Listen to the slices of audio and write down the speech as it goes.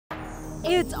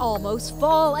It's almost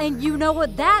fall, and you know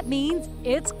what that means.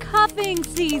 It's cuffing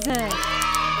season.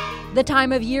 The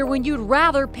time of year when you'd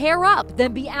rather pair up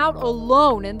than be out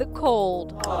alone in the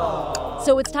cold.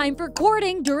 So it's time for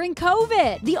Courting During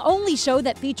COVID, the only show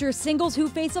that features singles who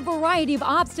face a variety of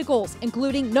obstacles,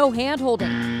 including no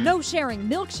hand-holding, no sharing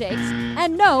milkshakes,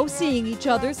 and no seeing each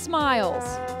other's smiles.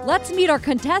 Let's meet our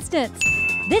contestants.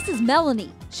 This is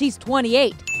Melanie. She's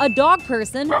 28, a dog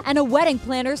person, and a wedding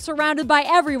planner surrounded by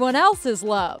everyone else's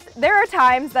love. There are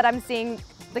times that I'm seeing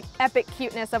the epic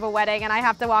cuteness of a wedding and I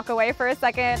have to walk away for a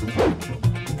second.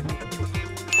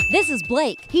 This is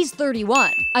Blake. He's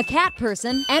 31, a cat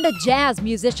person, and a jazz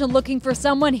musician looking for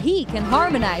someone he can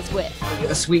harmonize with.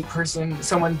 A sweet person,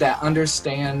 someone that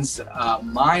understands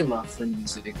my love for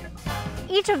music.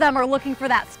 Each of them are looking for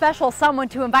that special someone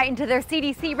to invite into their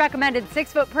CDC recommended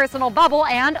 6-foot personal bubble,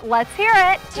 and let's hear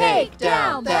it. Take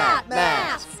down that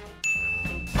mask.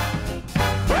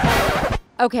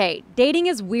 Okay, dating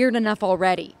is weird enough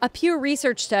already. A Pew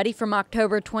Research study from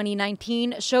October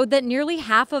 2019 showed that nearly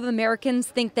half of Americans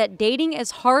think that dating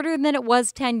is harder than it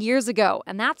was 10 years ago,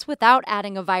 and that's without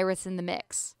adding a virus in the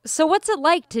mix. So what's it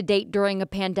like to date during a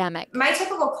pandemic? My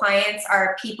typical clients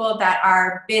are people that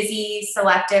are busy,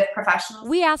 selective professionals.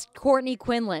 We asked Courtney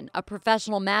Quinlan, a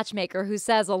professional matchmaker who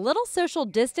says a little social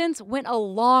distance went a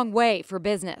long way for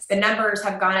business. The numbers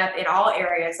have gone up in all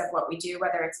areas of what we do,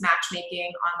 whether it's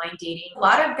matchmaking, online dating. A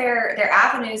lot of their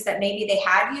avenues that maybe they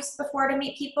had used before to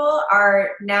meet people are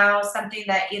now something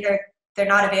that either they're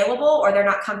not available or they're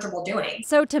not comfortable doing.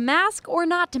 So to mask or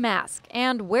not to mask?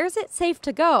 And where's it safe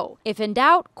to go? If in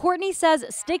doubt, Courtney says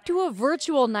stick to a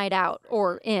virtual night out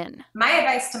or in. My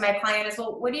advice to my client is,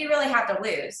 well, what do you really have to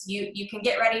lose? You can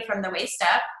get ready from the waist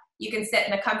up. You can sit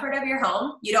in the comfort of your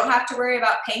home. You don't have to worry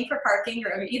about paying for parking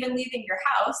or even leaving your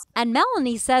house. And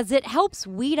Melanie says it helps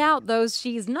weed out those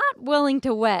she's not willing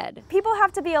to wed. People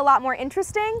have to be a lot more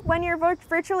interesting when you're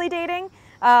virtually dating.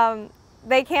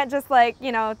 They can't just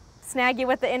snag you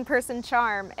with the in-person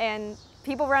charm, and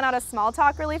people run out of small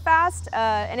talk really fast,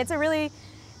 and it's a really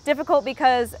difficult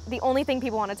because the only thing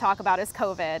people want to talk about is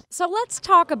COVID. So let's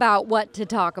talk about what to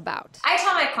talk about. I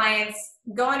tell my clients,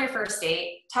 go on your first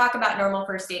date, talk about normal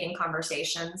first dating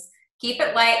conversations. Keep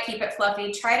it light, keep it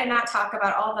fluffy. Try to not talk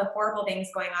about all the horrible things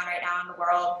going on right now in the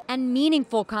world. And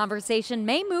meaningful conversation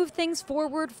may move things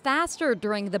forward faster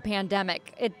during the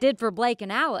pandemic. It did for Blake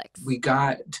and Alex. We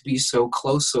got to be so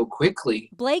close so quickly.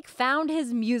 Blake found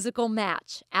his musical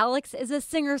match. Alex is a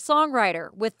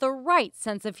singer-songwriter with the right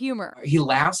sense of humor. He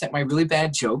laughs at my really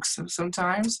bad jokes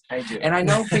sometimes. I do. And I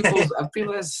know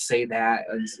people say that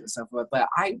and stuff, but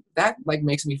that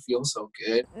makes me feel so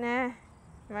good. Nah.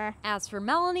 Meh. As for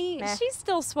Melanie, she's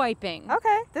still swiping.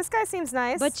 Okay, this guy seems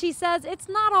nice. But she says it's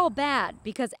not all bad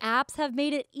because apps have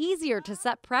made it easier to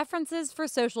set preferences for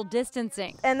social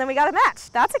distancing. And then we got a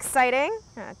match. That's exciting.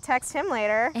 Text him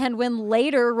later. And when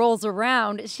later rolls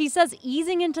around, she says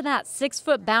easing into that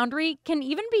 6-foot boundary can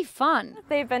even be fun.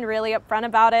 They've been really upfront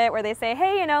about it, where they say,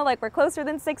 hey, we're closer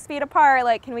than 6 feet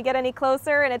apart. Can we get any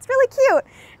closer? And it's really cute.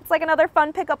 It's like another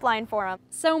fun pickup line for them.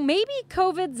 So maybe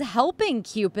COVID's helping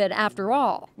Cupid after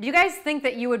all. Do you guys think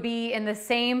that you would be in the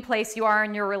same place you are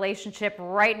in your relationship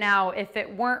right now if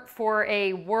it weren't for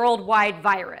a worldwide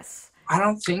virus? I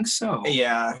don't think so.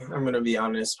 Yeah, I'm going to be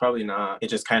honest, probably not. It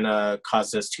just kind of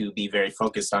caused us to be very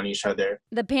focused on each other.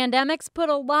 The pandemic's put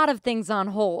a lot of things on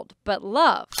hold, but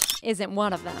love isn't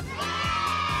one of them.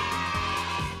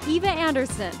 Eva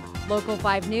Andersen, Local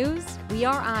 5 News, We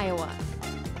Are Iowa.